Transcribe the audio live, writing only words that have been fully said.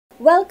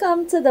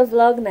Welcome to the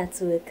Vlog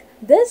Network.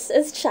 This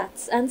is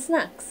Chats and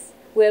Snacks,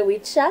 where we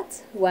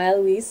chat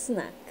while we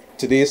snack.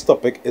 Today's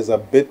topic is a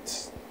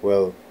bit,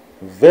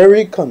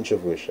 very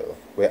controversial.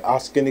 We're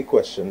asking the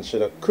question,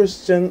 should a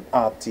Christian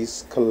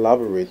artist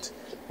collaborate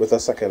with a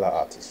secular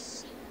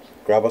artist?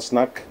 Grab a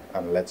snack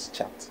and let's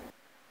chat.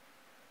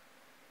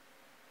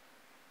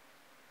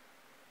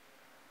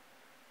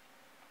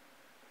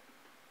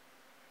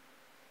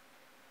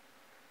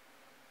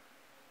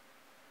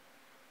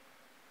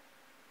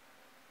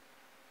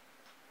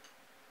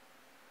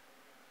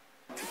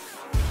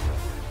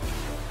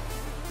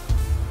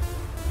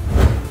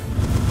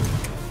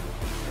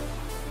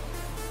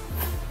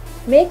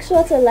 Make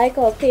sure to like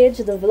our page,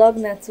 The Vlog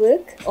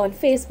Network, on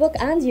Facebook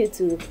and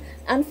YouTube,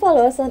 and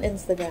follow us on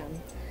Instagram.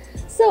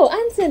 So,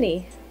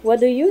 Anthony,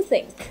 what do you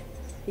think?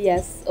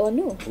 Yes or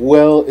no?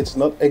 Well, it's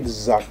not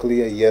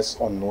exactly a yes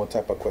or no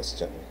type of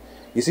question.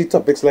 You see,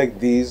 topics like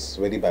these,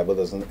 where the Bible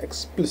doesn't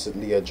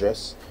explicitly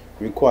address,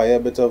 require a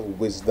bit of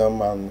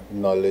wisdom and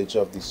knowledge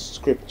of the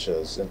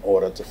scriptures in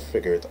order to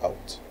figure it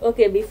out.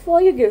 Okay,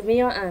 before you give me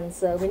your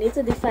answer, we need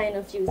to define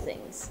a few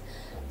things.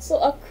 So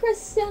a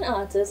Christian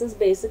artist is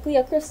basically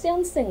a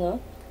Christian singer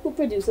who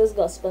produces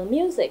gospel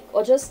music,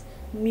 or just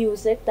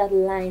music that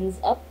lines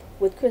up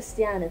with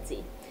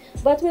Christianity.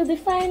 But we'll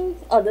define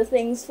other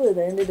things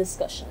further in the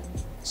discussion.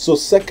 So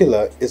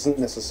secular isn't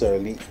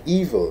necessarily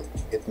evil.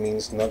 It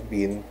means not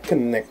being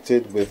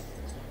connected with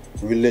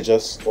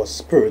religious or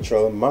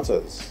spiritual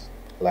matters,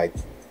 like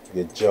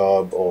your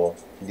job or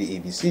the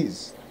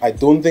ABCs. I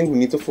don't think we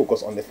need to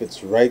focus on if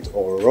it's right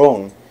or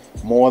wrong,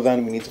 more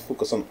than we need to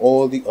focus on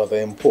all the other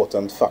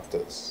important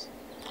factors.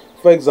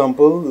 For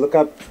example, look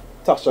at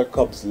Tasha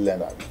Cobbs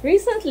Leonard.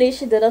 Recently,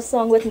 she did a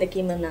song with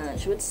Nicki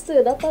Minaj, which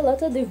stirred up a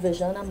lot of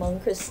division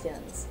among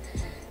Christians.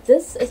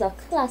 This is a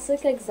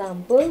classic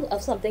example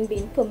of something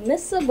being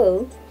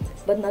permissible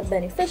but not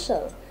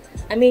beneficial.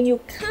 I mean, you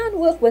can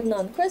work with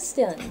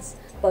non-Christians,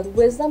 but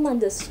wisdom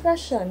and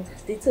discretion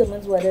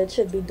determines whether it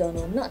should be done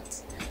or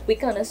not. We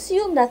can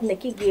assume that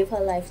Nicki gave her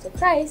life to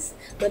Christ,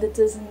 but it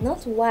is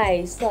not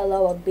wise to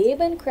allow a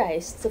babe in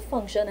Christ to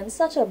function in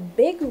such a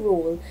big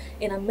role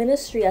in a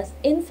ministry as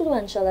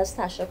influential as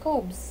Tasha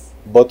Cobbs.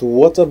 But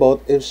what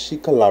about if she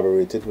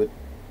collaborated with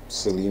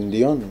Celine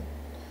Dion?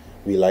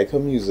 We like her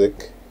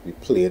music, we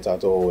play it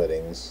at our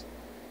weddings.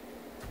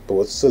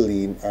 Both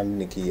Celine and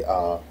Nicki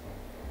are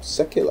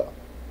secular.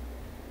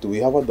 Do we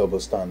have a double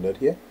standard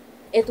here?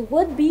 It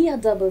would be a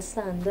double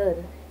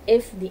standard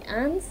if the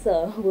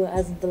answer were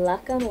as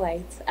black and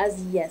white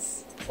as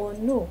yes or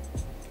no.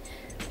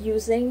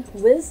 Using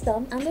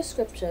wisdom and the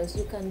scriptures,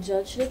 you can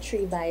judge the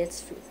tree by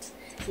its fruit.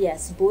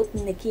 Yes, both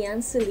Nicki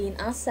and Celine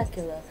are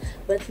secular,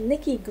 but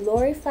Nicki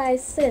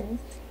glorifies sin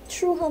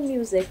through her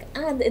music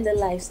and in the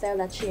lifestyle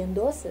that she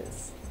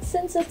endorses.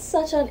 Since it's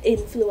such an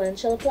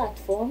influential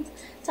platform,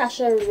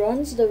 Tasha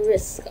runs the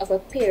risk of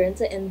appearing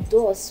to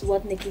endorse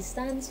what Nicki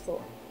stands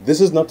for. This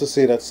is not to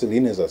say that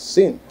Celine is a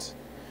saint,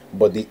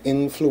 but the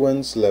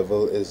influence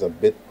level is a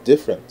bit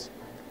different.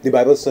 The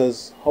Bible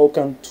says, how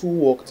can two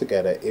walk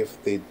together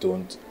if they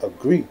don't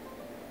agree?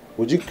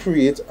 Would you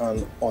create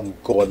an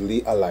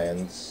ungodly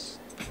alliance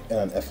in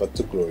an effort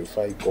to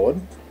glorify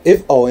God?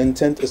 If our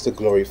intent is to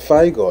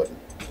glorify God,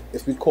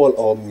 if we call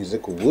our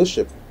music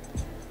worship,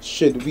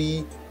 should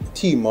we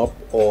team up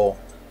or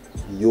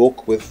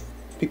yoke with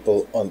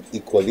people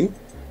unequally?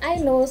 I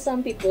know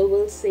some people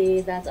will say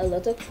that a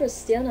lot of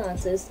Christian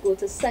artists go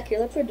to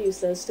secular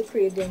producers to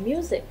create their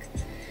music.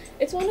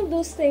 It's one of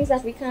those things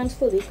that we can't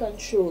fully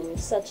control,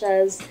 such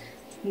as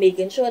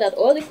making sure that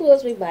all the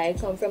clothes we buy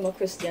come from a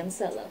Christian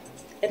seller.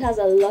 It has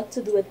a lot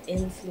to do with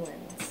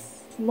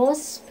influence. More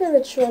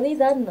spiritually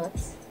than not,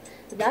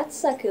 that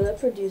secular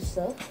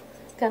producer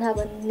can have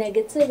a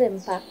negative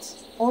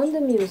impact on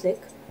the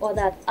music, or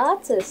that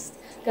artist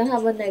can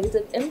have a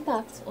negative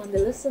impact on the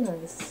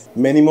listeners.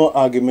 Many more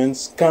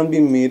arguments can be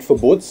made for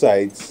both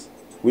sides,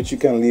 which you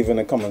can leave in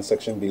the comment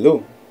section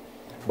below.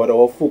 But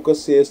our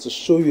focus here is to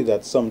show you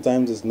that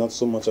sometimes it's not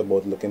so much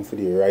about looking for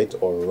the right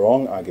or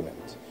wrong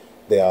argument.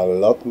 There are a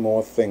lot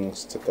more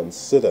things to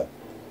consider.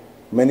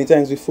 Many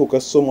times we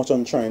focus so much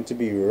on trying to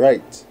be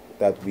right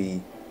that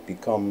we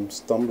become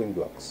stumbling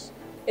blocks.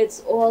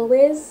 It's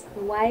always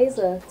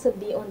wiser to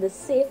be on the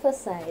safer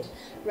side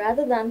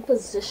rather than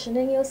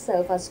positioning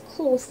yourself as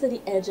close to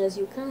the edge as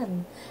you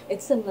can.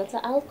 It's similar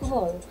to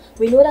alcohol.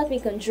 We know that we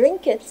can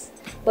drink it,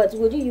 but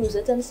would you use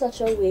it in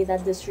such a way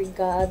that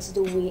disregards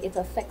the way it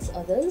affects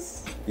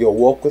others? Your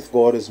walk with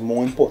God is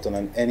more important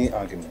than any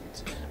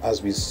argument.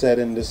 As we said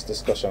in this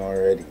discussion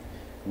already,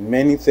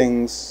 many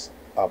things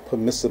are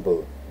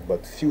permissible,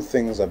 but few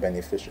things are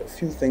beneficial.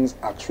 Few things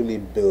actually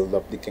build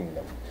up the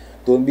kingdom.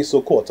 Don't be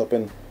so caught up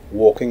in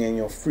walking in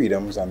your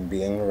freedoms and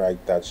being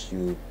right that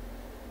you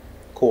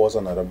cause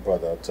another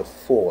brother to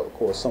fall,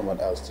 cause someone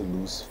else to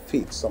lose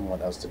faith,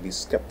 someone else to be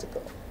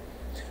skeptical.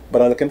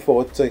 But I'm looking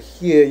forward to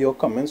hear your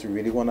comments. We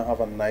really want to have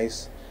a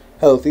nice,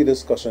 healthy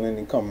discussion in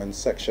the comment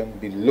section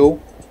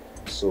below.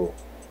 So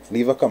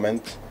leave a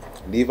comment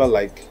leave a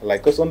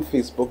like us on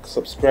Facebook,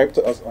 subscribe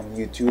to us on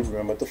YouTube,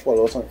 remember to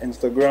follow us on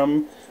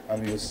Instagram,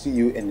 and we will see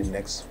you in the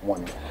next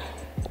one.